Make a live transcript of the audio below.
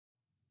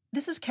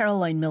This is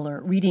Caroline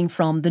Miller reading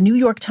from the New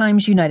York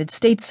Times United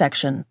States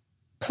section.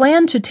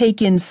 Plan to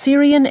take in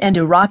Syrian and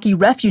Iraqi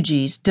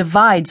refugees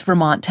divides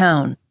Vermont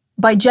town,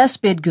 by Jess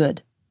Bidgood.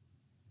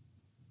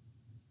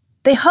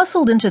 They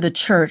hustled into the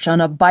church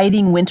on a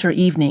biting winter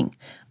evening,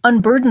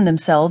 unburdened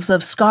themselves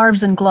of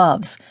scarves and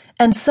gloves,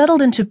 and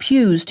settled into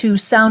pews to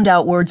sound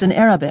out words in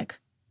Arabic.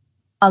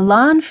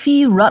 Alan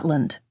fi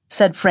Rutland,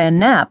 said Fran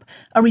Knapp,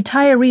 a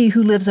retiree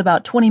who lives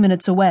about 20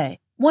 minutes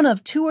away, one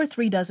of 2 or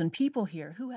 3 dozen people here who